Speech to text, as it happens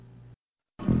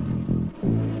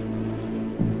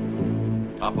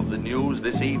Top of the news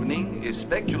this evening is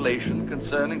speculation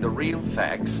concerning the real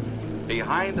facts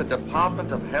behind the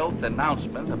Department of Health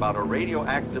announcement about a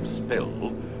radioactive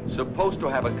spill supposed to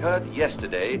have occurred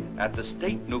yesterday at the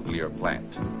state nuclear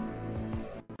plant.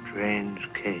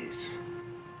 Strange case.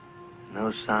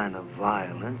 No sign of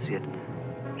violence, yet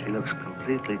she looks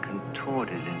completely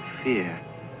contorted in fear.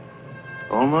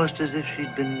 Almost as if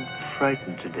she'd been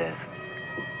frightened to death.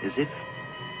 As if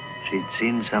she'd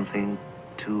seen something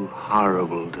too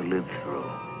horrible to live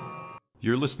through.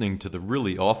 You're listening to the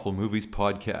Really Awful Movies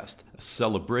podcast, a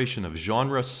celebration of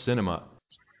genre cinema.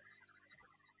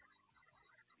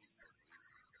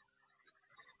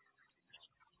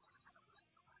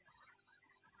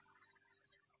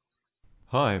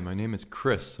 Hi, my name is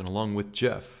Chris, and along with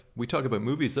Jeff, we talk about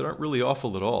movies that aren't really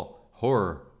awful at all.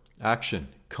 Horror, action,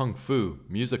 kung fu,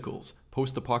 musicals,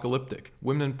 post-apocalyptic,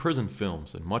 women in prison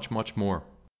films, and much, much more.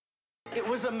 It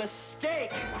was a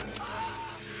mistake.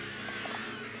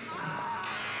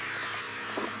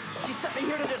 She sent me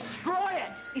here to destroy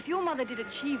it. If your mother did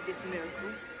achieve this miracle,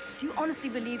 do you honestly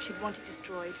believe she'd want it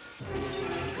destroyed?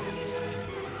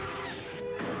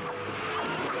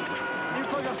 You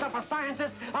call yourself a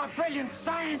scientist, a brilliant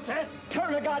scientist?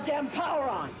 Turn the goddamn power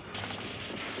on.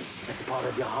 It's part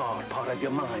of your heart, part of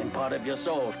your mind, part of your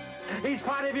soul. He's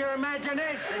part of your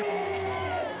imagination.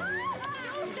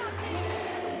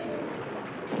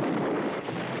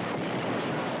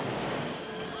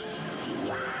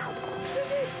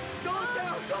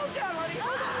 Go down, honey.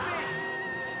 Hold on to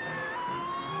me.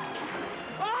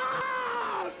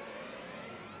 Ah!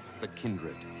 The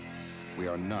Kindred. We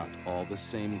are not all the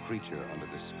same creature under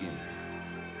the skin.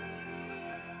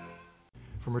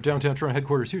 From our downtown Toronto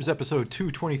headquarters, here's episode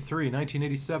 223,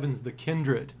 1987's The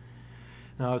Kindred.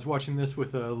 Now, I was watching this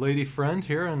with a lady friend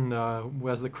here, and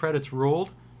as the credits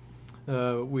rolled,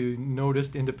 we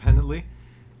noticed independently,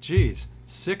 geez,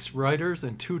 6 writers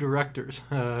and 2 directors.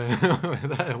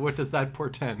 What does that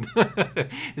portend?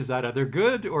 Is that either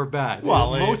good or bad?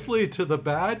 Well, mostly to the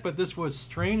bad, but this was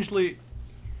strangely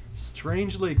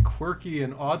quirky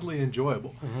and oddly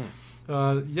enjoyable.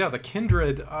 Mm-hmm. The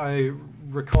Kindred, I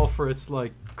recall for its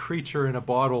like creature in a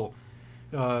bottle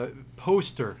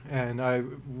poster, and I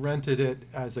rented it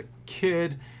as a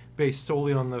kid based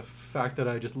solely on the fact that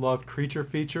I just loved creature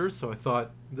features, so I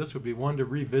thought this would be one to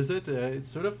revisit.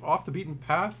 It's sort of off the beaten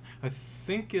path. I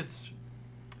think it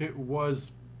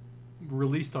was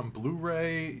released on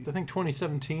Blu-ray, I think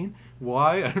 2017.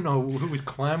 Why? I don't know who was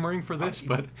clamoring for this,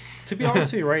 but... To be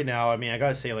honest with you right now, I mean, I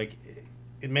gotta say, like,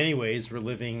 in many ways, we're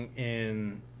living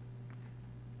in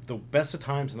the best of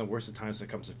times and the worst of times when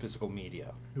it comes to physical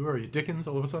media. Who are you, Dickens?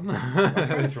 All of a sudden, I'm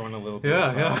trying to throw in a little bit.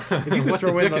 Yeah. If you could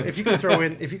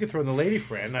throw in the lady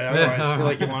friend, I just feel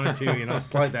like you wanted to,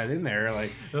 slide that in there,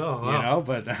 like,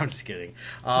 But I'm just kidding.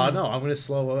 No, I'm gonna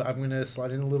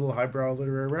slide in a little highbrow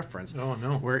literary reference. Oh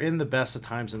no, we're in the best of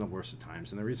times and the worst of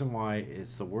times, and the reason why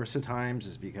it's the worst of times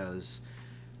is because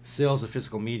sales of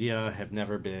physical media have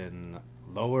never been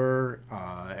lower.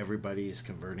 Everybody's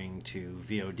converting to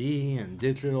VOD and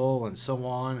digital and so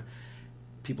on.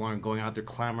 People aren't going out there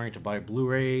clamoring to buy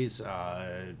Blu-rays.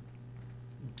 They're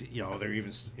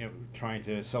even trying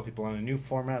to sell people on a new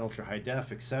format, ultra high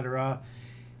def, etc.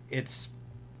 It's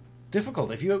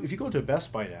difficult. If you go to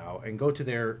Best Buy now and go to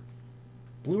their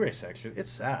Blu-ray section, it's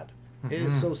sad. Mm-hmm. It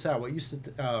is so sad. What used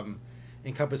to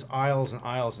encompass aisles and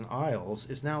aisles and aisles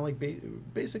is now like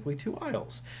basically 2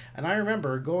 aisles. And I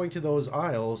remember going to those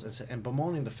aisles and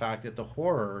bemoaning the fact that the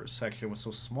horror section was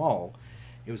so small.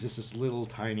 It was just this little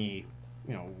tiny,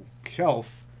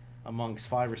 shelf amongst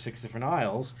 5 or 6 different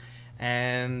aisles.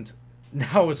 And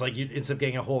now it's like instead of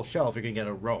getting a whole shelf, you're going to get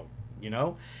a row,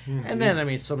 Mm-hmm. And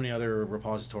then, so many other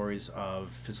repositories of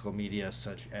physical media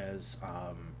such as...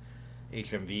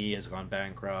 HMV has gone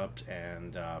bankrupt,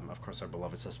 and of course our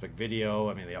beloved Suspect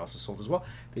Video. They also sold as well.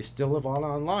 They still live on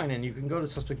online, and you can go to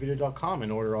suspectvideo.com and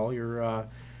order all your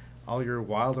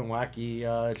wild and wacky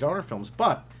genre films.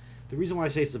 But the reason why I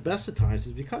say it's the best of times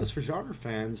is because for genre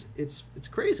fans, it's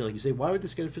crazy. Like you say, why would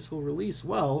this get a physical release?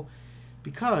 Well,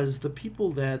 because the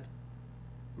people that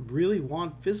really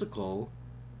want physical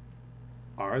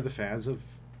are the fans of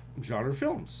genre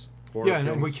films.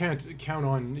 And we can't count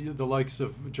on the likes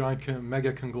of giant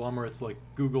mega conglomerates like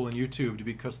Google and YouTube to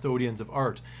be custodians of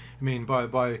art.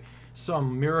 By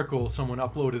some miracle someone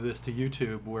uploaded this to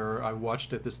YouTube where I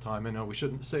watched it this time. I know we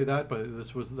shouldn't say that, but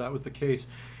that was the case.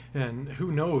 And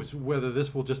who knows whether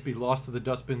this will just be lost to the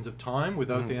dustbins of time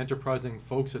without the enterprising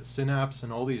folks at Synapse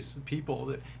and all these people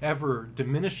that ever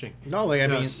diminishing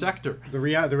sector. The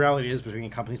reality is, between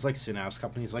companies like Synapse,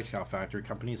 companies like Shout Factory,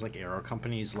 companies like Arrow,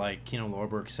 companies like Kino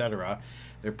Lorber, etc.,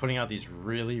 they're putting out these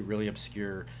really, really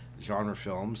obscure genre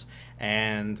films,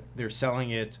 and they're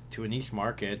selling it to a niche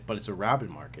market, but it's a rabid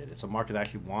market. It's a market that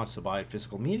actually wants to buy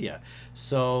physical media.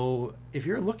 So if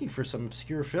you're looking for some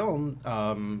obscure film,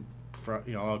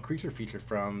 a creature feature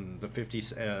from the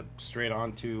 50s straight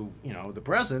on to the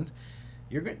present,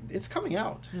 it's coming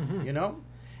out.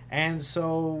 And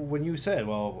so when you said,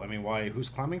 well, I mean, who's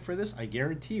clamoring for this? I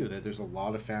guarantee you that there's a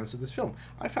lot of fans of this film.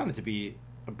 I found it to be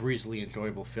a breezily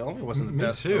enjoyable film. It wasn't the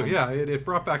best film. Yeah, it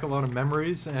brought back a lot of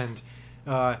memories, and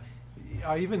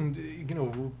I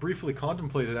even briefly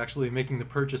contemplated actually making the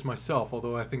purchase myself,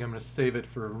 although I think I'm going to save it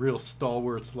for real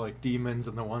stalwarts like Demons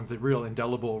and the real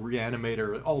indelible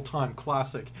Reanimator, all-time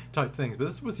classic type things. But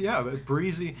this was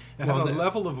breezy. It had a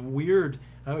level of weird,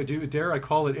 dare I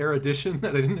call it erudition,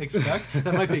 that I didn't expect.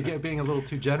 That might be being a little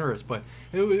too generous, but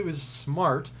it was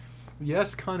smart.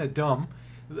 Yes, kind of dumb.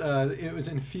 It was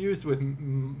infused with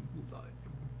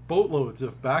boatloads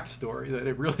of backstory that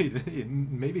it really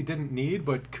maybe didn't need,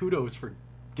 but kudos for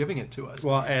giving it to us.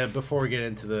 Well, and before we get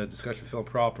into the discussion of film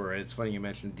proper, it's funny you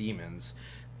mentioned Demons.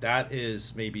 That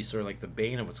is maybe sort of like the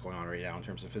bane of what's going on right now in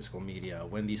terms of physical media.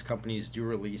 When these companies do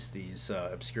release these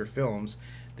obscure films,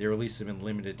 they release them in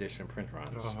limited edition print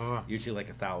runs, usually like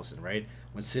 1,000, right?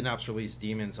 When Synapse released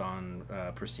Demons on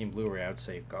pristine Blu-ray, I would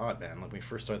say, God, man, like when we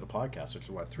first started the podcast, which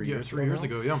was, 3 years ago? 3 years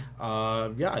ago, yeah.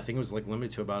 I think it was like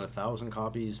limited to about 1,000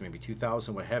 copies, maybe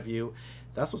 2,000, what have you.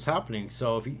 That's what's happening.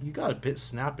 So if you got to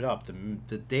snap it up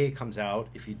the day it comes out.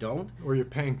 If you don't, or you're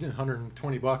paying $120 on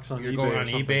eBay, you're going on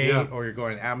eBay, or you're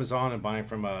going to Amazon and buying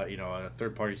from a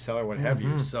third-party seller, what have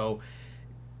you. So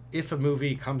if a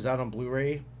movie comes out on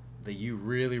Blu-ray that you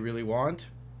really, really want,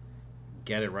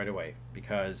 get it right away,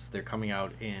 because they're coming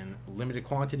out in limited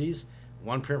quantities,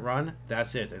 one print run,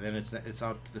 that's it, and then it's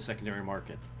out to the secondary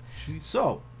market. Jeez.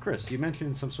 So, Chris, you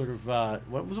mentioned some sort of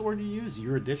what was the word you used?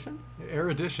 Erudition?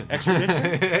 Erudition. Extradition?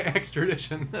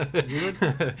 Extradition.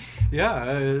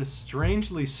 Yeah,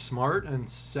 strangely smart and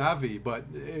savvy,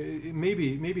 but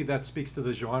maybe that speaks to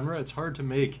the genre. It's hard to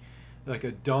make like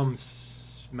a dumb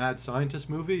mad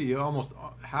scientist movie. You almost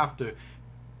have to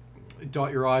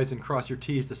dot your I's and cross your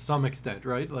T's to some extent,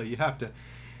 right? Like you have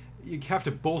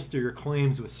to bolster your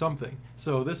claims with something.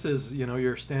 So this is,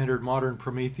 your standard modern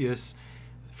Prometheus,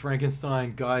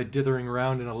 Frankenstein guy dithering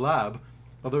around in a lab.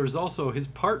 Although there's also his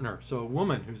partner, so a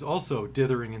woman who's also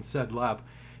dithering in said lab.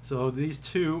 So these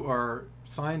two are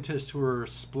scientists who are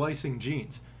splicing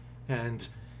genes. And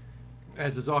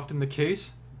as is often the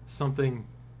case, something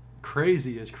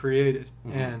crazy is created.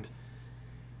 And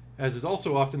as is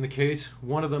also often the case,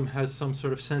 one of them has some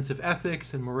sort of sense of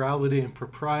ethics and morality and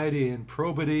propriety and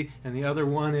probity, and the other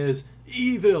one is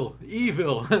evil,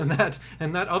 and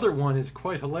that other one is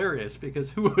quite hilarious,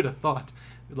 because who would have thought,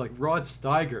 like, Rod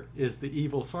Steiger is the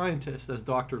evil scientist as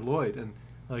Dr. Lloyd, and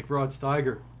like Rod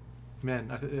Steiger,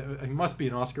 man, he must be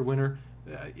an Oscar winner.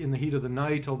 In the Heat of the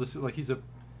Night, all this, like, he's a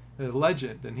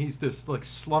legend, and he's just like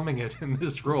slumming it in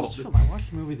this role. I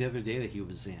watched a movie the other day that he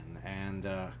was in, and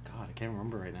God, I can't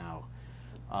remember right now.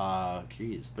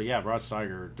 But yeah, Rod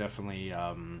Steiger, definitely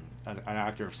an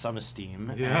actor of some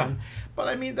esteem. Yeah. But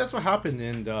I mean, that's what happened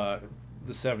in the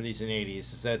 70s and 80s,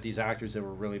 is that these actors that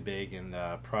were really big in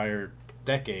the prior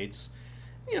decades,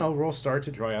 roles started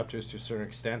to dry up to a certain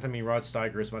extent. I mean, Rod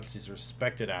Steiger, as much as he's a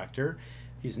respected actor,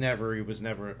 he was never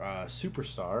a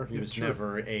superstar. He was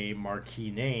never a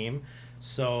marquee name.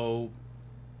 So,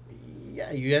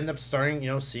 yeah, you end up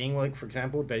seeing, like, for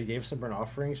example, Betty Davis and Burnt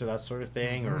Offerings, or that sort of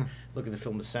thing, or look at the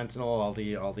film The Sentinel, all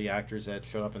the actors that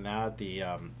showed up in that, the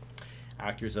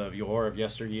actors of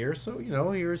yesteryear. So,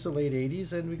 here's the late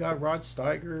 80s, and we got Rod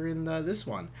Steiger in this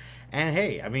one. And,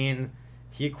 hey, I mean,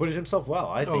 he acquitted himself well.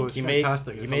 I think he may have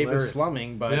been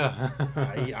slumming, but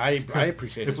I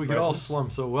appreciate his if we could all slum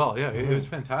so well. Yeah, it was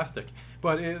fantastic.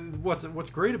 But what's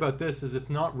great about this is it's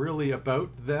not really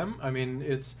about them. I mean,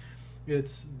 it's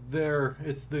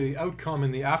the outcome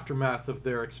and the aftermath of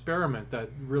their experiment that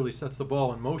really sets the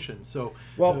ball in motion. So,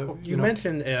 you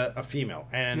mentioned a female,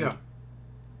 and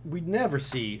we never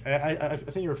see. I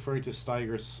think you're referring to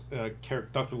Steiger's character,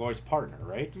 Dr. Lloyd's partner,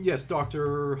 right? Yes,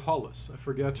 Dr. Hollis. I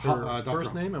forget her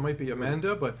first name. It might be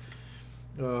Amanda, but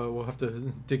we'll have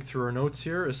to dig through our notes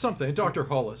here. It's something. Dr.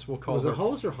 Hollis, we'll call her. Was it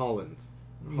Hollis or Holland?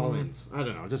 Hollins. I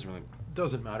don't know. It doesn't really.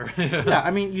 Doesn't matter. Yeah,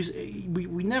 I mean,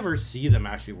 we never see them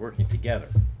actually working together.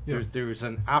 Yeah. There's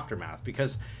an aftermath,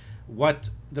 because what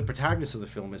the protagonist of the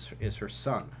film is her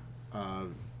son,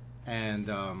 and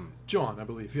John, I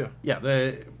believe. Yeah.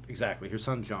 yeah, exactly, her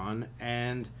son John,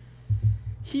 and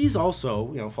he's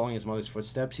also, following his mother's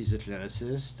footsteps. He's a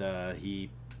geneticist. He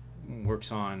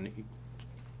works on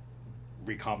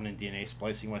recombinant DNA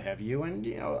splicing, what have you, and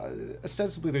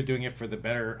ostensibly they're doing it for the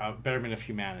betterment of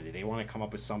humanity. They want to come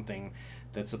up with something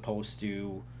that's supposed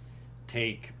to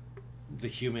take the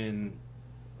human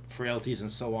frailties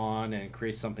and so on and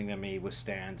create something that may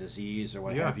withstand disease or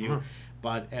what have you.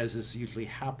 But as this usually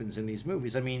happens in these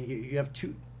movies, I mean, you have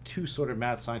two sort of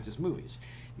mad scientist movies.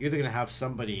 You're either going to have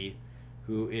somebody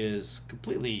who is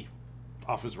completely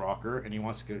off his rocker and he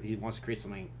wants to create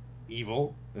something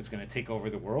evil that's going to take over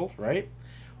the world, right?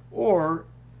 Or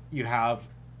you have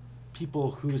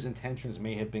people whose intentions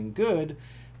may have been good,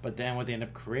 but then what they end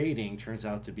up creating turns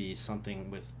out to be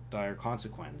something with dire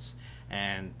consequence.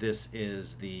 And this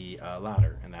is the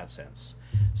latter in that sense.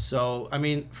 So, I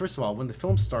mean, first of all, when the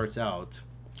film starts out,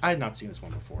 I had not seen this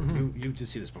one before. You did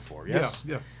see this before, yes?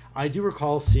 Yeah. I do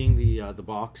recall seeing the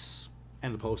box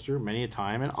and the poster many a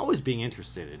time and always being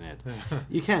interested in it.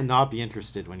 You can't not be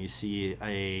interested when you see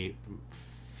a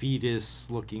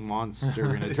fetus-looking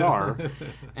monster in a jar.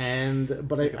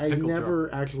 But I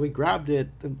never actually grabbed it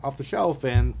off the shelf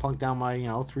and plunked down my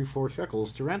 3-4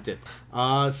 shekels to rent it.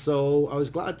 So I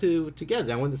was glad to get it.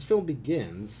 Now when this film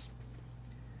begins,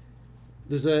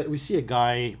 we see a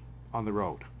guy on the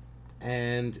road,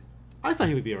 and I thought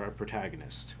he would be our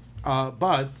protagonist,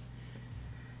 but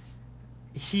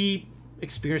he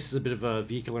experiences a bit of a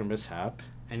vehicular mishap,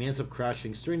 and he ends up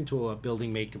crashing straight into a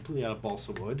building made completely out of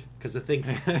balsa wood, because the thing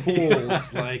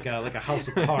folds like a house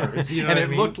of cards. You know and what it I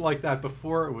mean? looked like that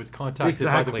before it was contacted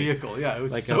by the vehicle. Yeah, it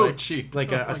was so cheap.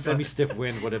 Like a semi-stiff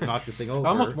wind would have knocked the thing over. I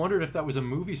almost wondered if that was a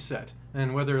movie set,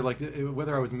 and whether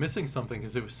I was missing something,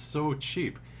 because it was so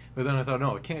cheap. But then I thought,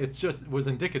 no, it can't. It just was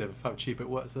indicative of how cheap it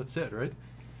was. That's it, right?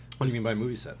 What do you mean by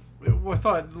movie set? Well, I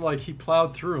thought like he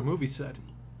plowed through a movie set.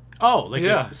 Oh, like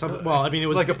yeah. Well, I mean, it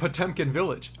was like a Potemkin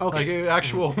village. Okay, like it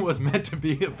actual was meant to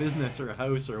be a business or a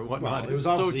house or whatnot. Well, it was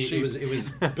so cheap. It was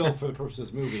built for the purpose of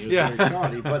this movie. It was Yeah. very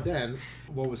shoddy. But then,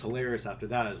 what was hilarious after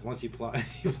that is once he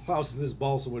plows in this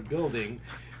balsa wood building,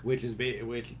 which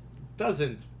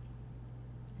doesn't.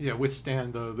 Yeah,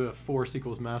 withstand the force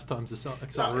equals mass times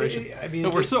acceleration. I mean,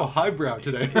 we're so highbrow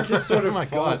today. It just sort of Oh my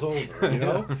falls God. over, you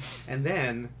know. And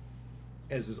then,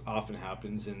 as is often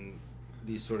happens in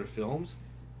these sort of films,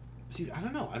 see, I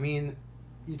don't know. I mean,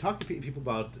 you talk to people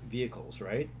about vehicles,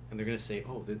 right? And they're going to say,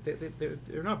 "Oh,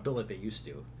 they're not built like they used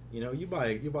to." You know, you bought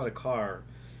a car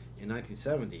in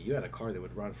 1970. You had a car that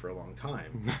would run for a long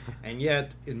time, and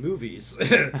yet in movies,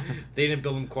 they didn't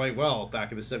build them quite well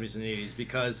back in the 70s and 80s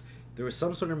because there was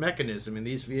some sort of mechanism in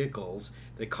these vehicles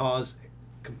that caused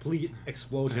complete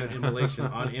explosion and immolation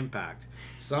on impact.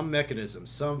 Some mechanism,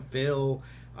 some failure,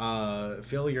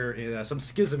 some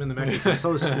schism in the mechanism,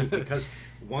 so to speak, because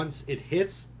once it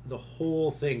hits, the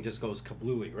whole thing just goes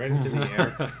kablooey right into the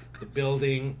air. The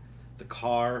building, the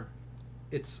car,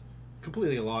 it's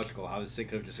completely illogical how this thing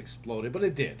could have just exploded, but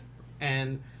it did.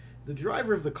 And the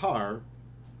driver of the car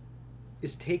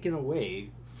is taken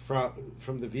away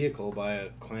from the vehicle by a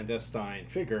clandestine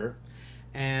figure,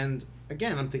 and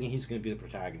again, I'm thinking he's going to be the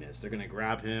protagonist. They're going to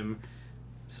grab him,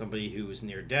 somebody who's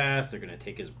near death. They're going to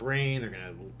take his brain. They're going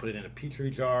to put it in a petri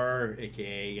jar,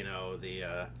 aka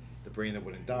the brain that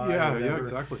wouldn't die. Yeah, or whatever,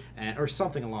 exactly. or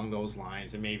something along those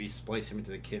lines, and maybe splice him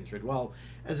into the Kindred. Well,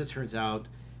 as it turns out,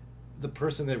 the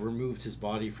person that removed his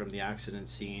body from the accident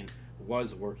scene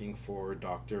was working for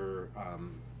Dr.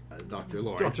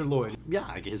 Lloyd. Dr. Lloyd.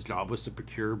 Yeah, his job was to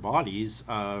procure bodies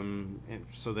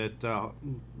so that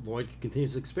Lloyd could continue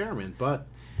his experiment. But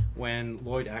when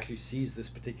Lloyd actually sees this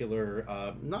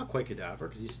particular, not quite cadaver,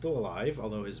 because he's still alive,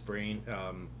 although his brain,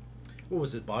 what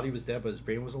was it, body was dead, but his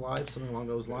brain was alive, something along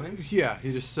those lines? Yeah,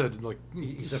 he just said, like,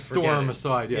 he said, storm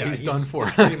aside. Yeah, he's done for.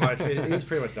 He's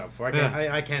pretty much done for.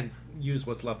 I can't use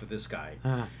what's left of this guy.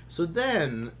 So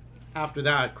then, after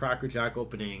that Cracker Jack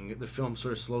opening, the film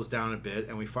sort of slows down a bit,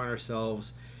 and we find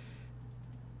ourselves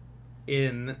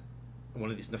in one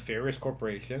of these nefarious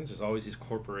corporations. There's always these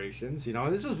corporations, you know.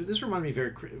 And this reminded me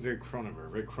very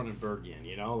Cronenberg, very Cronenbergian,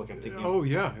 you know. Like I'm thinking. Oh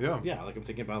yeah. Like I'm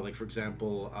thinking about, like, for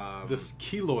example, this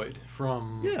keloid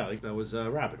from. Yeah, like that was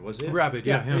Rabbit, was it? Rabbit,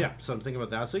 yeah. So I'm thinking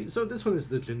about that. So this one is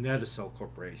the Geneticell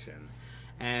Corporation,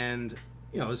 and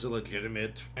you know, it's a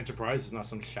legitimate enterprise. It's not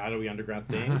some shadowy underground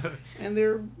thing. And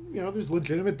there's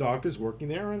legitimate doctors working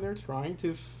there, and they're trying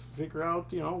to figure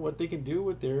out, what they can do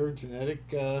with their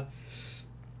genetic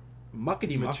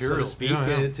muckety muck, so to Material. speak,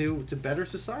 Yeah. to better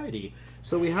society.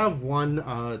 So we have one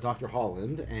Dr.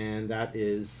 Holland, and that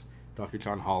is Dr.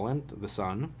 John Holland, the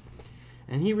son.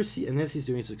 And and as he's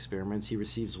doing his experiments, he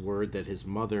receives word that his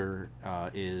mother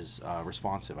is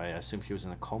responsive. I assume she was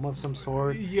in a coma of some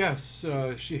sort. Yes,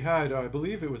 she had, I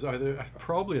believe it was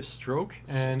probably a stroke,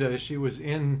 and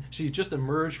she just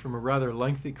emerged from a rather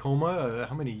lengthy coma.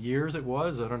 How many years it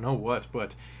was, I don't know what,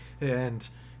 and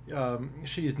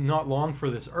she's not long for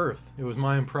this earth. It was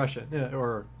my impression,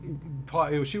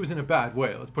 she was in a bad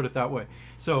way. Let's put it that way.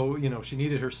 So she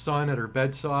needed her son at her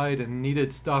bedside and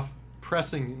needed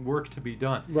pressing work to be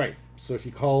done. Right. So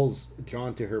she calls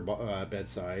John to her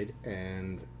bedside,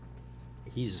 and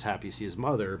he's just happy to see his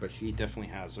mother, but she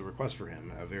definitely has a request for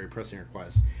him, a very pressing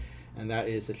request, and that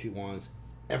is that she wants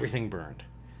everything burned.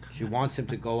 She wants him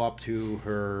to go up to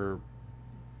her.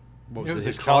 What was it?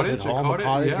 His childhood home. A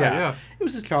cottage. Yeah. It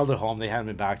was his childhood home. They hadn't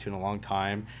been back to in a long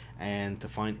time, and to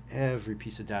find every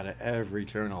piece of data, every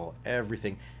journal,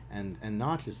 everything, and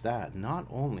not just that. Not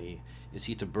only is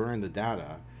he to burn the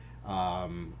data,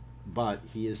 but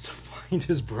he is to find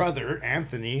his brother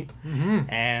Anthony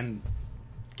and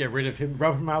get rid of him,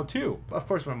 rub him out too. Of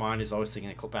course, my mind is always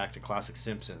thinking back to classic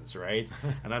Simpsons, right?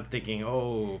 And I'm thinking,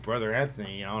 oh, brother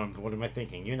Anthony. What am I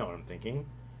thinking? You know what I'm thinking.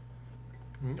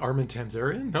 Armin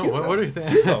Tamzarian? No, Hugo. what do you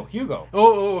think? Hugo.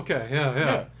 Oh, okay,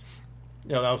 yeah.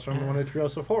 Yeah, that was from one of the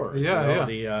Treehouse of Horrors.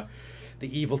 Yeah.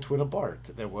 The evil twin of Bart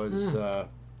that was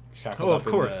shackled Oh, up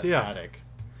of course, in the yeah. attic.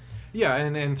 Yeah,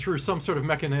 and through some sort of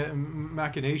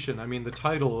machination, I mean, the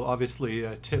title obviously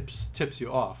tips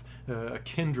you off. A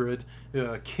kindred,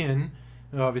 kin,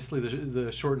 obviously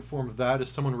the shortened form of that is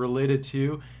someone related to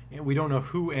you. And we don't know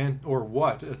who or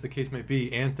what, as the case may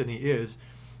be, Anthony is.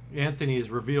 Anthony is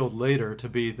revealed later to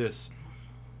be this,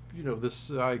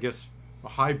 I guess, a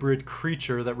hybrid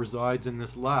creature that resides in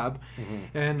this lab.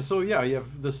 And so you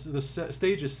have the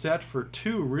stage is set for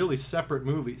two really separate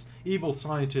movies: evil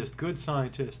scientist, good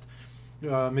scientist,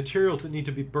 materials that need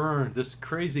to be burned, this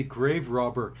crazy grave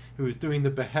robber who is doing the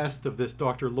behest of this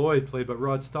Dr. Lloyd, played by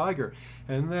Rod Steiger.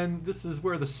 And then this is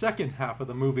where the second half of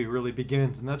the movie really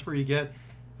begins, and that's where you get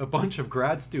a bunch of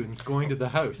grad students going to the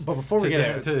house But before we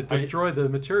get to destroy the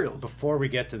materials. Before we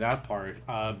get to that part,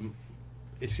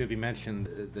 it should be mentioned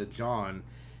that John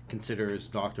considers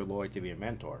Dr. Lloyd to be a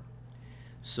mentor.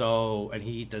 So, and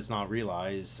he does not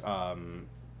realize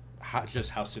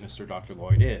how sinister Dr.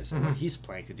 Lloyd is and what he's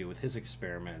planning to do with his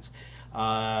experiments.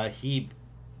 He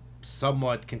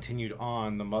somewhat continued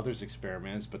on the mother's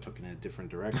experiments, but took it in a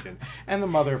different direction. And the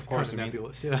mother, of course, kind of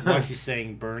nebulous, yeah. why she's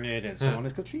saying burn it and so on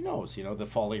is because she knows, the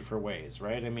folly of her ways,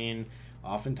 right? I mean,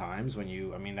 oftentimes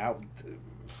that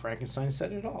Frankenstein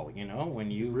said it all, when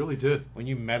you really did. When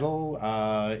you meddle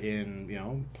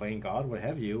in, playing God, what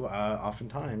have you,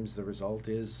 oftentimes the result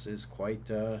is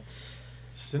quite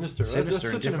sinister.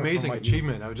 That's such an amazing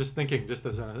achievement. I was just thinking, just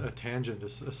as a tangent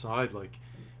aside, like,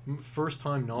 first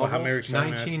time novel,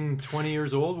 20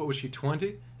 years old. What was she,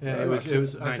 20? Yeah, it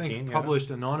was 19, I think, published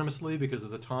anonymously because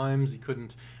of the times. He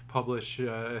couldn't publish,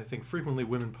 I think frequently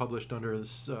women published under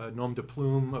this nom de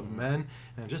plume of men,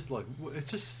 and just like, it's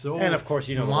just so and of course,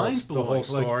 the whole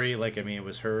story, it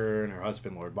was her and her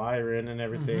husband Lord Byron and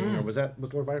everything, or was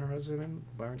Lord Byron her husband and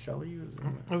Byron Shelley?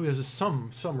 It was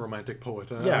some romantic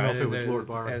poet. I don't know if it was Lord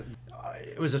Byron.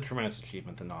 It was a tremendous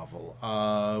achievement, the novel.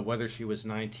 Whether she was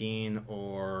 19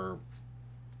 or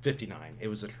 59, it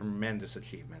was a tremendous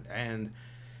achievement, and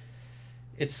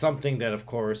it's something that, of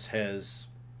course, has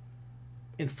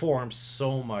informed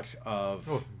so much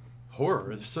of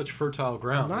horror. It's such fertile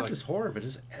ground. Not just horror, but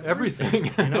just everything.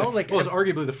 It's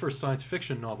arguably the first science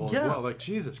fiction novel as well. Like,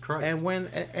 Jesus Christ. And when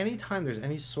anytime there's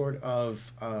any sort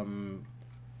of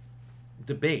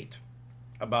debate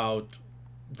about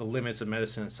the limits of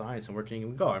medicine and science and where can you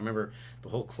even go, I remember the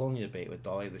whole cloning debate with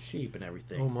Dolly the sheep and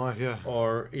everything. Oh my, yeah.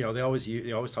 Or they always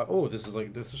talk,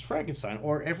 this is Frankenstein,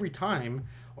 or every time,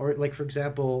 or like, for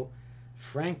example,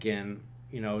 Franken,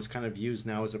 is kind of used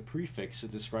now as a prefix to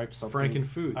describe something.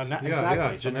 Frankenfoods.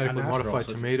 Exactly. Genetically modified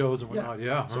tomatoes and whatnot.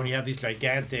 Yeah. So when you have these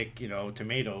gigantic,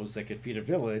 tomatoes that could feed a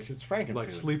village, it's Frankenfood.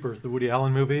 Like Sleepers, the Woody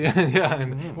Allen movie.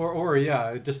 Or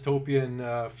a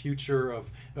dystopian future of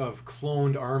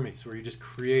cloned armies where you just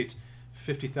create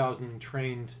 50,000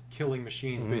 trained killing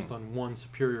machines based on one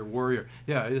superior warrior.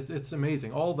 Yeah, it's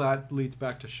amazing. All that leads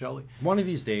back to Shelley. One of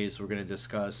these days, we're going to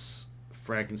discuss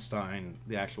Frankenstein,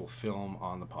 the actual film,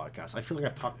 on the podcast. I feel like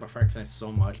I've talked about Frankenstein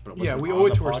so much, but it Yeah, wasn't we on owe it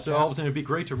the to ourselves, podcast. and it'd be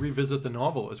great to revisit the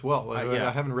novel as well. Yeah.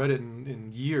 I haven't read it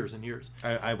in years and years.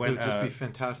 I went It would just be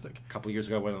fantastic. a couple of years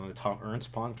ago. I went on the Tom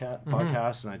Ernst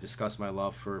podcast, and I discussed my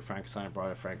love for Frankenstein and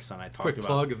Bride of Frankenstein. I talked Quick about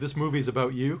plug: if this movie's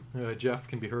about you, Jeff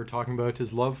can be heard talking about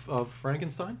his love of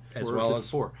Frankenstein, As or well is it as-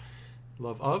 for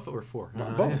love of or for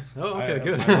both. Oh, okay,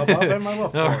 good. My love of and my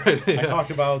love for. All right, I yeah.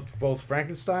 talked about both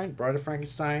Frankenstein, Bride of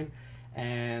Frankenstein,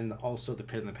 and also The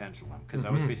Pit and the Pendulum, because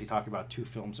I was basically talking about two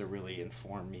films that really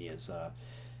informed me as a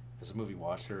movie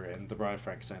watcher, and The Bride of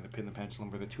Frankenstein and The Pit and the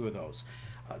Pendulum were the two of those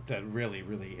that really,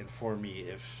 really informed me.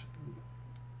 If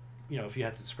you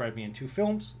had to describe me in two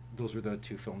films, those were the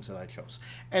two films that I chose.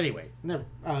 Anyway,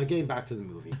 getting back to the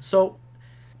movie. So,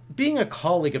 being a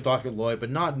colleague of Dr. Lloyd, but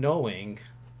not knowing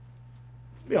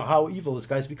how evil this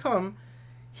guy's become,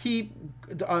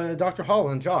 Dr.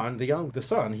 Holland, John, the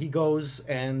son, he goes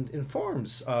and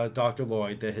informs Dr.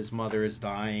 Lloyd that his mother is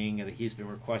dying and that he's been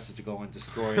requested to go and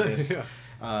destroy this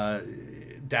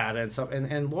data and stuff.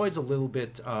 And Lloyd's a little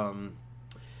bit,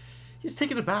 he's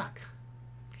taken aback.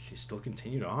 She still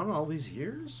continued on all these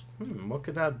years? What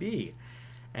could that be?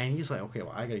 And he's like, okay,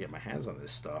 well, I gotta get my hands on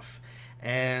this stuff.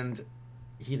 And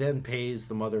he then pays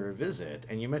the mother a visit,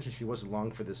 and you mentioned she wasn't long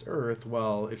for this earth.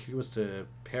 Well, if she was to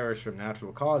perish from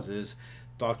natural causes,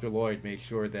 Dr. Lloyd made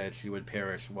sure that she would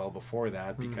perish well before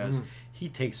that, because he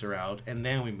takes her out, and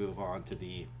then we move on to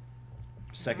the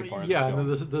second part of the film.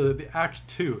 Yeah, the act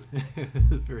 2,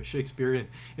 very Shakespearean,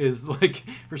 is like,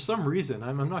 for some reason,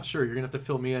 I'm not sure, you're going to have to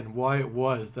fill me in why it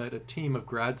was that a team of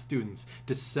grad students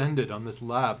descended on this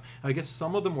lab. I guess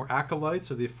some of them were acolytes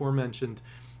of the aforementioned.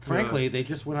 Frankly, they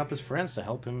just went up as friends to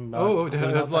help him. It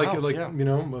was like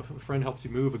a friend helps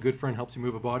you move, a good friend helps you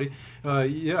move a body.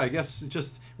 I guess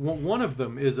just one of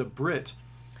them is a Brit,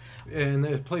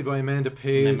 and played by Amanda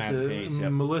Pays.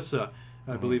 Yep. Melissa,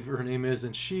 I believe her name is,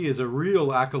 and she is a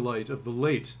real acolyte of the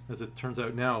late, as it turns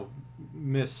out now,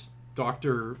 Miss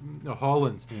Dr.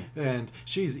 Hollands, and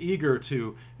she's eager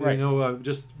to,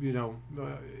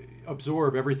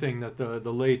 absorb everything that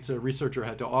the late researcher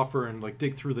had to offer, and like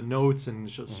dig through the notes, and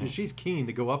she's keen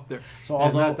to go up there. So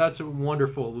although that's a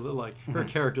wonderful, like, her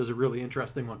character is a really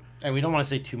interesting one. And we don't want to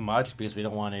say too much because we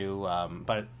don't want to,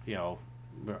 but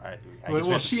I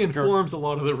guess she informs a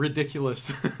lot of the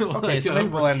ridiculous. Okay, so maybe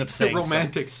we'll end up saying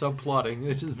romantic subplotting.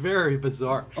 It's just very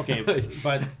bizarre. Okay,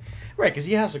 but right, because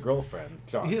he has a girlfriend,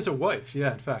 John. He has a wife.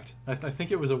 Yeah, in fact, I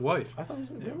think it was a wife. I thought it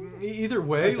was a girl. Either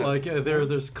way,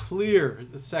 there's clear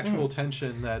sexual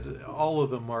tension that all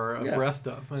of them are abreast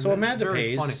of. And so Amanda very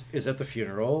Pays funny. is at the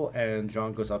funeral, and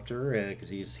John goes up to her because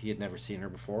he had never seen her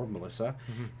before, Melissa,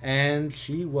 and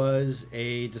she was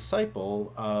a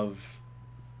disciple of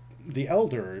the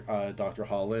elder Dr.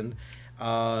 Holland.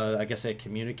 I guess they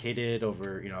communicated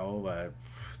over,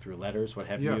 through letters, what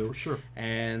have you. Yeah, for sure.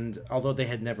 And although they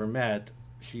had never met,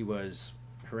 she was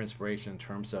her inspiration in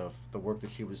terms of the work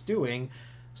that she was doing.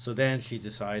 So then she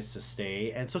decides to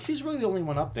stay. And so she's really the only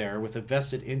one up there with a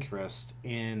vested interest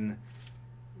in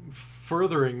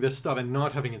furthering this stuff and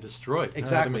not having it destroyed.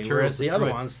 Exactly. Whereas the other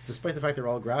ones, despite the fact they're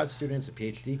all grad students and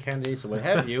PhD candidates and what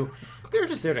have you, they're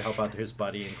just there to help out his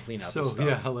buddy and clean out the stuff.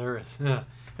 Yeah, hilarious. Yeah.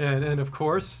 And of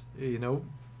course,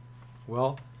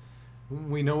 well,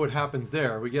 we know what happens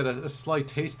there. We get a slight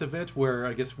taste of it, where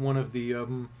I guess one of the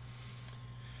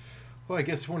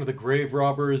grave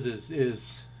robbers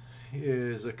is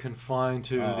confined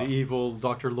to the evil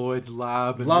Dr. Lloyd's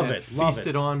lab and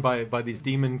feasted on by these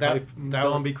demon type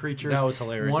zombie creatures. That was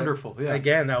hilarious. Wonderful. Yeah.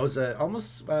 Again, that was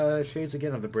almost shades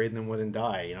again of the Brave Them Wouldn't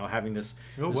Die. Having this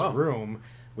room,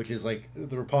 which is like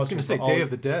the repository. I was going to say Day of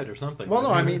the Dead or something. Well,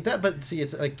 no, I mean that. But see,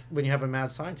 it's like when you have a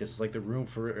mad scientist, it's like the room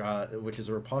for which is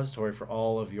a repository for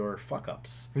all of your fuck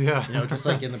ups. Yeah. Just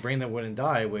like in The Brain That Wouldn't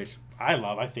Die, which I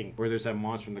love. I think where there's that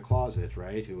monster in the closet,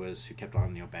 right? Who kept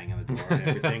on banging the door and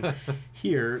everything.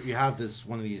 Here you have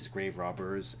one of these grave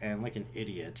robbers, and like an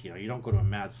idiot, you don't go to a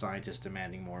mad scientist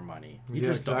demanding more money. You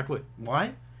just exactly. Don't.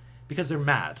 Why? Because they're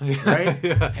mad, right?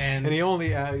 Yeah. And he only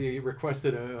he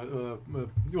requested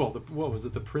what was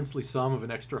it, the princely sum of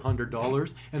an extra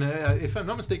 $100, and if I'm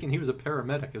not mistaken, he was a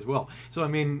paramedic as well. So I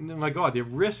mean, my God, the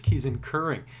risk he's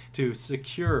incurring to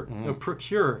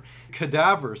procure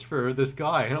cadavers for this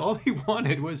guy, and all he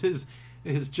wanted was his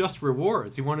his just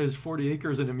rewards. He wanted his 40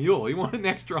 acres and a mule. He wanted an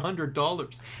extra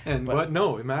 $100. And but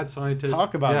no, a mad scientist.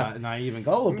 Talk about naive and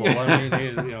gullible. I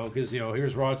mean, because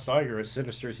here's Rod Steiger, as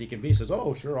sinister as he can be, says,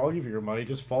 "Oh, sure, I'll give you your money.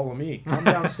 Just follow me. Come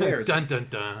downstairs. Dun dun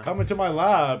dun. Come into my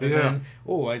lab, and then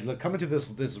I come into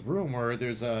this room where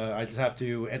there's I just have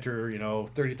to enter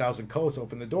 30,000 coats,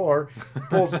 open the door,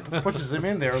 pushes him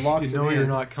in there, locks him in. You're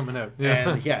not coming out.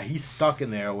 And he's stuck in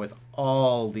there with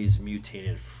all these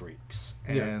mutated freaks.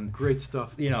 And great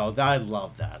stuff. I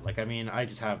love that. Like, I mean, I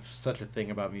just have such a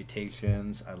thing about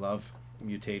mutations. I love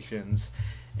mutations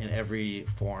in every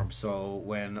form. So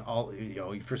when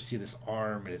you first see this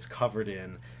arm and it's covered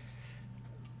in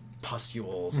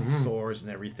pustules and sores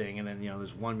and everything, and then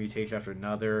there's one mutation after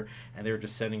another, and they're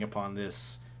descending upon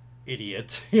this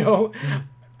idiot.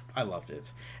 I loved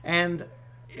it. And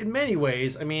in many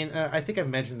ways, I mean, I think I've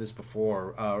mentioned this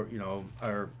before.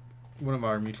 One of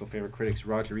our mutual favorite critics,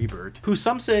 Roger Ebert, who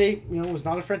some say was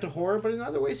not a friend to horror, but in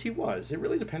other ways he was. It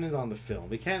really depended on the film.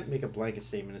 We can't make a blanket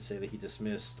statement and say that he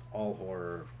dismissed all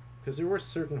horror, because there were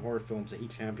certain horror films that he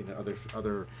championed that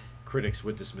other critics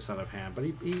would dismiss out of hand. But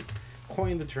he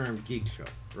coined the term geek show,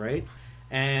 right?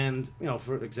 And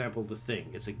for example, The Thing,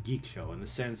 it's a geek show in the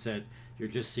sense that you're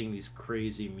just seeing these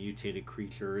crazy mutated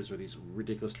creatures or these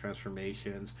ridiculous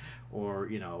transformations, or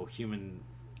human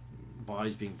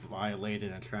bodies being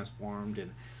violated and transformed,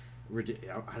 and I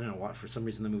don't know what, for some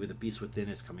reason the movie The Beast Within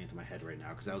is coming into my head right now,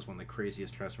 because that was one of the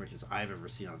craziest transformations I've ever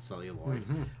seen on celluloid.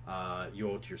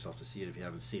 You owe it to yourself to see it if you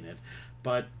haven't seen it.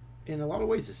 But in a lot of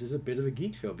ways this is a bit of a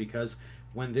geek show, because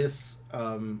when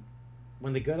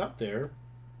they got up there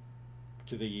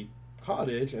to the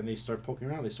cottage and they start poking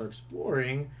around, they start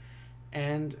exploring,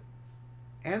 and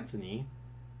Anthony,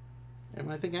 and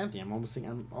when I think Anthony, I'm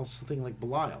also thinking like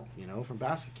Belial, from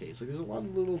Basket Case. Like, there's a lot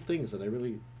of little things that I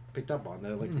really picked up on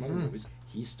that I like from other movies.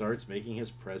 He starts making his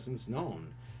presence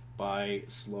known by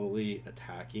slowly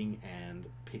attacking and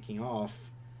picking off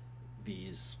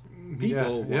these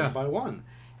people one by one,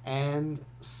 and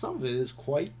some of it is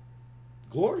quite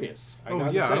glorious.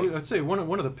 I'd say one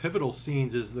of the pivotal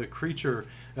scenes is the creature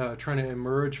trying to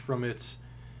emerge from its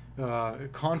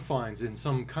confines in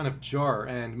some kind of jar,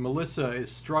 and Melissa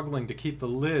is struggling to keep the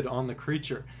lid on the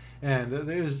creature, and it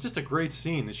is just a great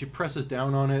scene. And she presses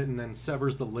down on it and then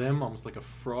severs the limb, almost like a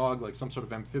frog, like some sort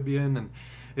of amphibian, and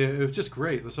it was just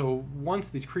great. So once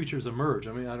these creatures emerge,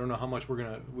 I mean, I don't know how much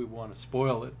we want to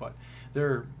spoil it, but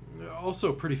they're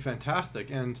also pretty fantastic.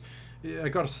 And I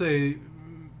gotta say,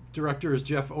 directors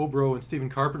Jeff Obro and Stephen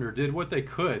Carpenter did what they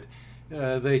could.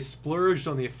 They splurged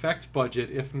on the effects budget,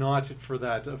 if not for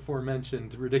that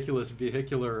aforementioned ridiculous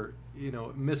vehicular,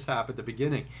 mishap at the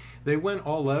beginning. They went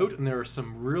all out, and there are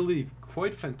some really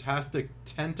quite fantastic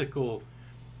tentacle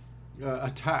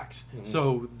attacks.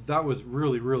 So that was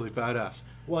really, really badass.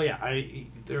 Well, yeah,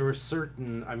 there were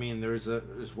certain. I mean, there's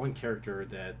one character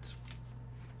that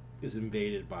is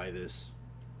invaded by this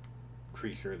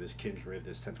creature, this kindred,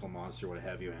 this tentacle monster, what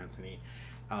have you, Anthony.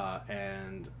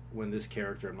 And when this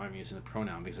character, and I'm using the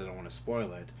pronoun because I don't want to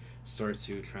spoil it, starts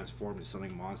to transform into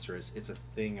something monstrous, it's a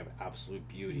thing of absolute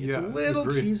beauty. It's a little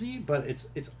cheesy, but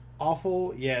it's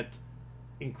awful yet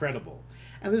incredible.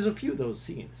 And there's a few of those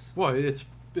scenes. Well, it's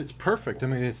perfect. I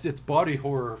mean, it's body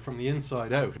horror from the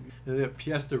inside out.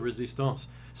 Pièce de résistance.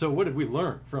 So what did we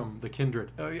learn from the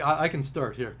Kindred? I can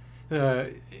start here.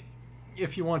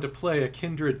 If you want to play a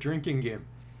Kindred drinking game,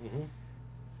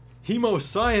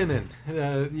 hemocyanin.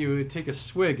 You take a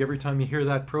swig every time you hear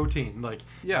that protein.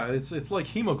 It's like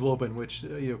hemoglobin, which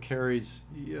carries,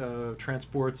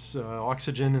 transports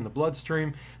oxygen in the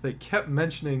bloodstream. They kept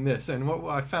mentioning this, and what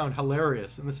I found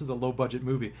hilarious, and this is a low-budget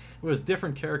movie, was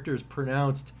different characters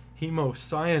pronounced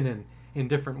hemocyanin in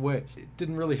different ways. It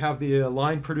didn't really have the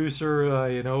line producer,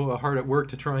 hard at work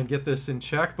to try and get this in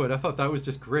check, but I thought that was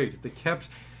just great. They kept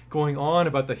going on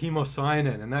about the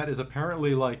hemocyanin, and that is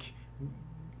apparently like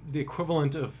the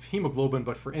equivalent of hemoglobin,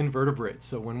 but for invertebrates.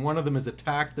 So when one of them is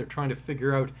attacked, they're trying to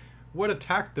figure out what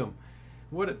attacked them.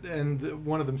 And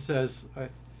one of them says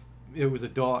it was a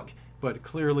dog, but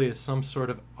clearly it's some sort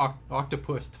of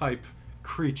octopus type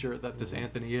creature that this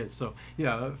Anthony is. So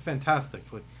yeah, fantastic.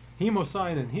 But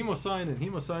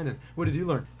hemocyanin. What did you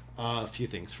learn? A few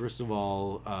things. First of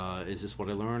all, is this what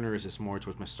I learned, or is this more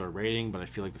towards my star rating? But I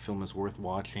feel like the film is worth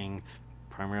watching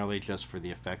primarily just for the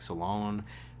effects alone.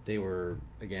 They were,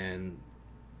 again,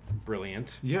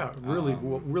 brilliant. Yeah,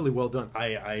 really well done.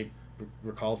 I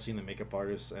recall seeing the makeup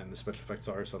artists and the special effects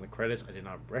artists on the credits. I did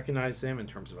not recognize them in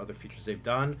terms of other features they've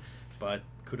done, but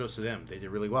kudos to them. They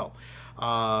did really well.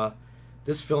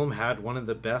 this film had one of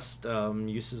the best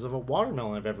uses of a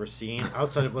watermelon I've ever seen,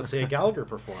 outside of, let's say, a Gallagher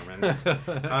performance.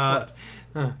 That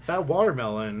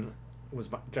watermelon was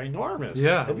ginormous.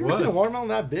 Yeah, have you ever seen a watermelon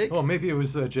that big? Well, maybe it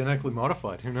was genetically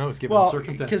modified. Who knows? Given the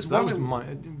circumstances, that was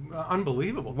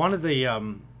unbelievable. One of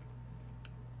the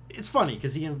it's funny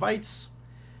because he invites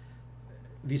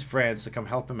these friends to come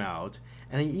help him out,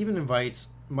 and he even invites,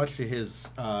 much to his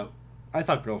I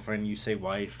thought girlfriend, you say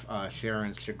wife,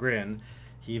 Sharon's chagrin,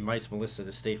 he invites Melissa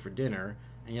to stay for dinner,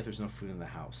 and yet there's no food in the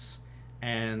house.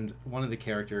 And one of the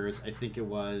characters, I think it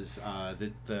was I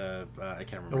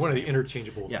can't remember. One of the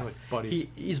interchangeable buddies.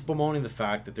 He's bemoaning the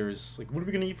fact that there's like, what are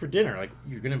we going to eat for dinner? Like,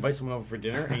 you're going to invite someone over for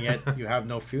dinner, and yet you have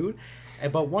no food.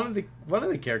 But one of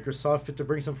the characters saw fit to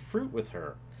bring some fruit with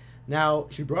her. Now,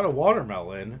 she brought a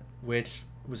watermelon, which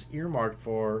was earmarked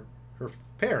for her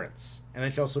parents, and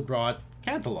then she also brought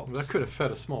cantaloupes. Well, that could have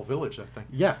fed a small village, I think.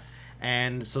 Yeah.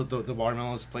 And so the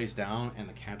watermelon is placed down, and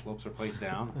the cantaloupes are placed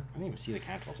down. I didn't even see the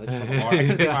cantaloupes. I just saw the watermelon. I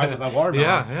couldn't take my eyes off that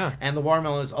watermelon. Yeah. And the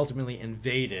watermelon is ultimately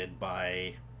invaded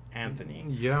by Anthony.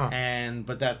 Yeah.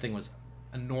 But that thing was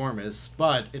enormous.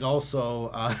 But it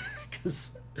also,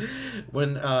 because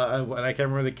when I can't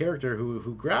remember the character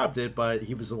who grabbed it, but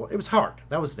it was Hart.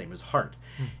 That was his name. It was Hart.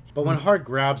 But when Hart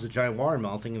grabs a giant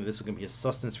watermelon, thinking that this is going to be a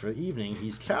sustenance for the evening,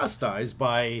 he's chastised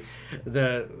by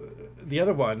the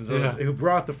other one who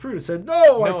brought the fruit and said,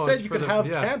 no, I said you could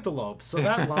have cantaloupes. So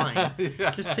that line,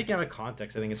 just taken out of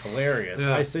context, I think is hilarious.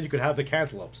 I said you could have the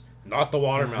cantaloupes, not the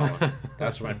watermelon.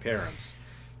 That's for my parents.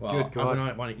 Well, I would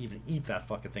not want to even eat that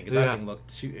fucking thing because that thing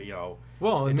looked too,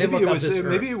 Well, maybe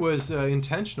it was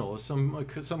intentional, some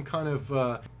kind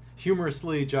of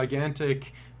humorously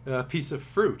gigantic piece of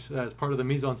fruit as part of the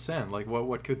mise en scène. Like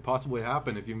what could possibly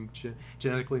happen if you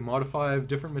genetically modify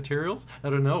different materials?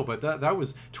 I don't know, but that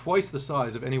was twice the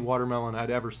size of any watermelon I'd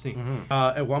ever seen. Mm-hmm.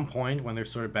 At one point, when they're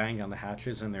sort of banging on the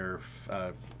hatches and they're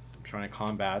trying to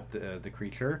combat the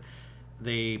creature,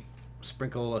 they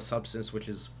sprinkle a substance which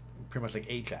is pretty much like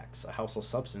Ajax, a household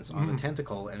substance, on the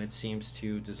tentacle, and it seems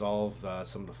to dissolve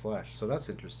some of the flesh. So that's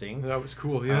interesting. That was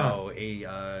cool, yeah. How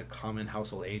a common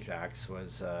household Ajax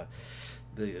was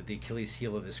the Achilles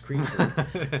heel of this creature.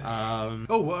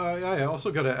 I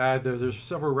also got to add there's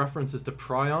several references to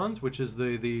prions, which is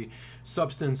the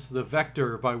substance, the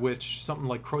vector by which something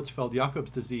like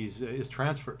Creutzfeldt-Jakob's disease is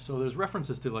transferred. So there's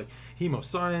references to like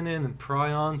hemocyanin and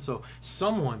prions. So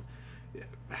someone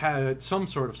had some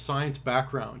sort of science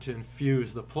background to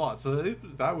infuse the plot. So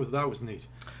that was neat.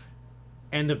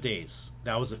 End of Days.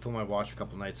 That was a film I watched a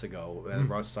couple nights ago.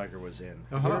 Rod Steiger was in.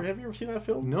 Have you ever seen that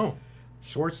film? No.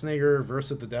 Schwarzenegger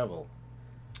versus the Devil.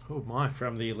 Oh my!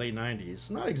 From the late '90s.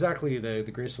 Not exactly the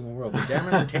greatest film in the world, but damn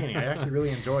entertaining. I actually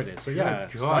really enjoyed it. So yeah,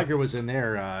 Steiger was in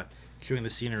there chewing the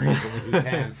scenery as only he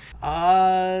can.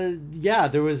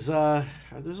 There was a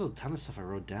ton of stuff I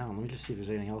wrote down. Let me just see if there's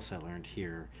anything else I learned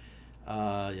here.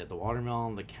 The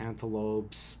watermelon, the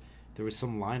cantaloupes. There was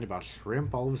some line about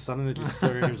shrimp. All of a sudden, it just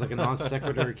there was like a non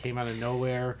sequitur. It came out of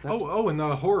nowhere. And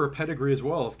the horror pedigree as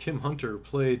well of Kim Hunter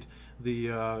played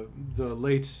the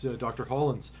late Dr.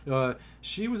 Hollins.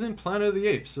 She was in Planet of the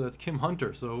Apes. So that's Kim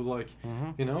Hunter. So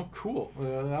cool.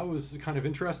 That was kind of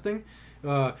interesting.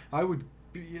 I would,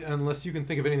 unless you can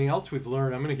think of anything else we've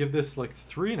learned, I'm going to give this like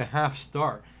 3.5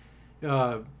 star.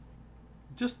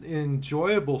 Just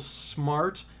enjoyable,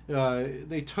 smart.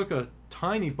 They took a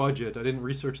tiny budget, I didn't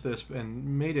research this,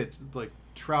 and made it like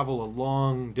travel a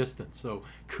long distance. So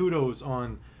kudos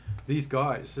on these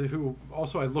guys, who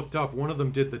also I looked up. One of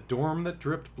them did The Dorm That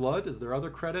Dripped Blood as their other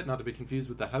credit, not to be confused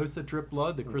with The House That Dripped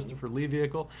Blood, the Christopher Lee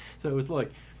vehicle. So it was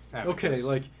like, okay,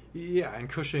 like, yeah, and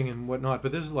Cushing and whatnot.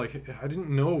 But this is like, I didn't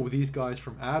know these guys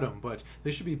from Adam, but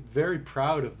they should be very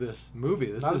proud of this movie.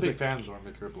 Not a big fan of Dorm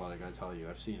That Dripped Blood, I gotta tell you.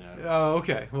 I've seen it.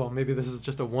 Okay, well, maybe this is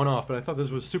just a one-off, but I thought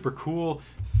this was super cool.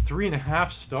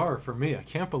 3.5 star for me. I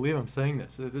can't believe I'm saying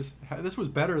this. This was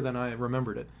better than I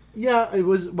remembered it. Yeah, it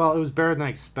was. Well, it was better than I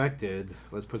expected.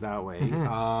 Let's put it that way.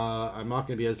 I'm not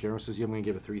going to be as generous as you. I'm going to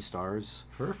give it 3 stars.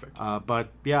 Perfect. But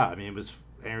yeah, I mean, it was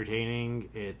entertaining.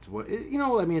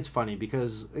 It's funny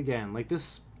because again, like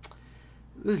this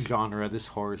genre, this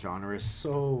horror genre is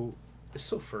so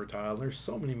fertile. There's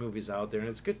so many movies out there, and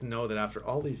it's good to know that after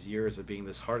all these years of being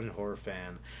this hardened horror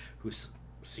fan who's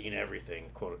seen everything,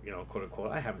 quote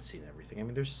unquote, I haven't seen everything. I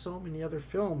mean, there's so many other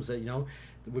films that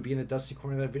would be in the dusty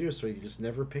corner of that video store you just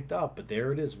never picked up, but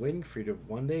there it is waiting for you to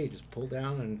one day just pull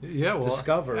down and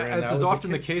discover. As is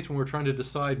often the case when we're trying to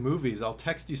decide movies, I'll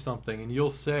text you something and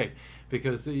you'll say,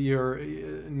 because your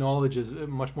knowledge is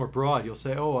much more broad. You'll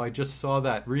say, oh, I just saw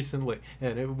that recently,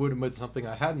 and it would have been something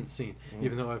I hadn't seen,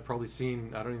 even though I've probably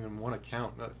seen, I don't even want to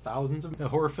count, thousands of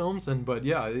horror films. But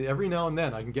yeah, every now and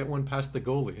then I can get one past the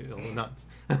goalie. It'll not.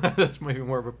 That's maybe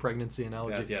more of a pregnancy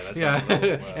analogy. That's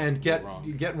and get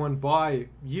one by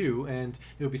you, and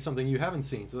it'll be something you haven't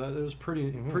seen. So that was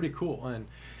pretty cool. And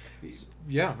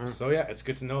yeah. So yeah, it's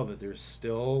good to know that there's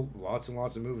still lots and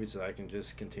lots of movies that I can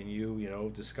just continue,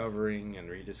 discovering and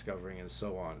rediscovering and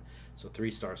so on. So 3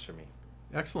 stars for me.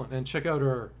 Excellent. And check out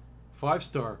our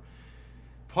 5-star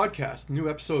podcast. New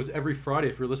episodes every Friday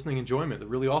if you're listening enjoyment. The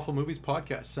Really Awful Movies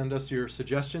podcast. Send us your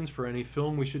suggestions for any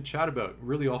film we should chat about.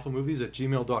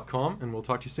 reallyawfulmovies@gmail.com, and we'll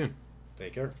talk to you soon.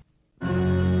 Take care.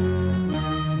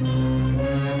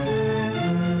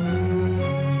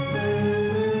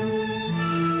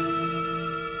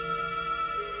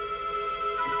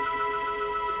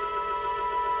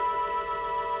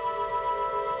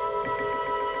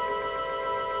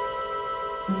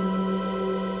 Mm-hmm.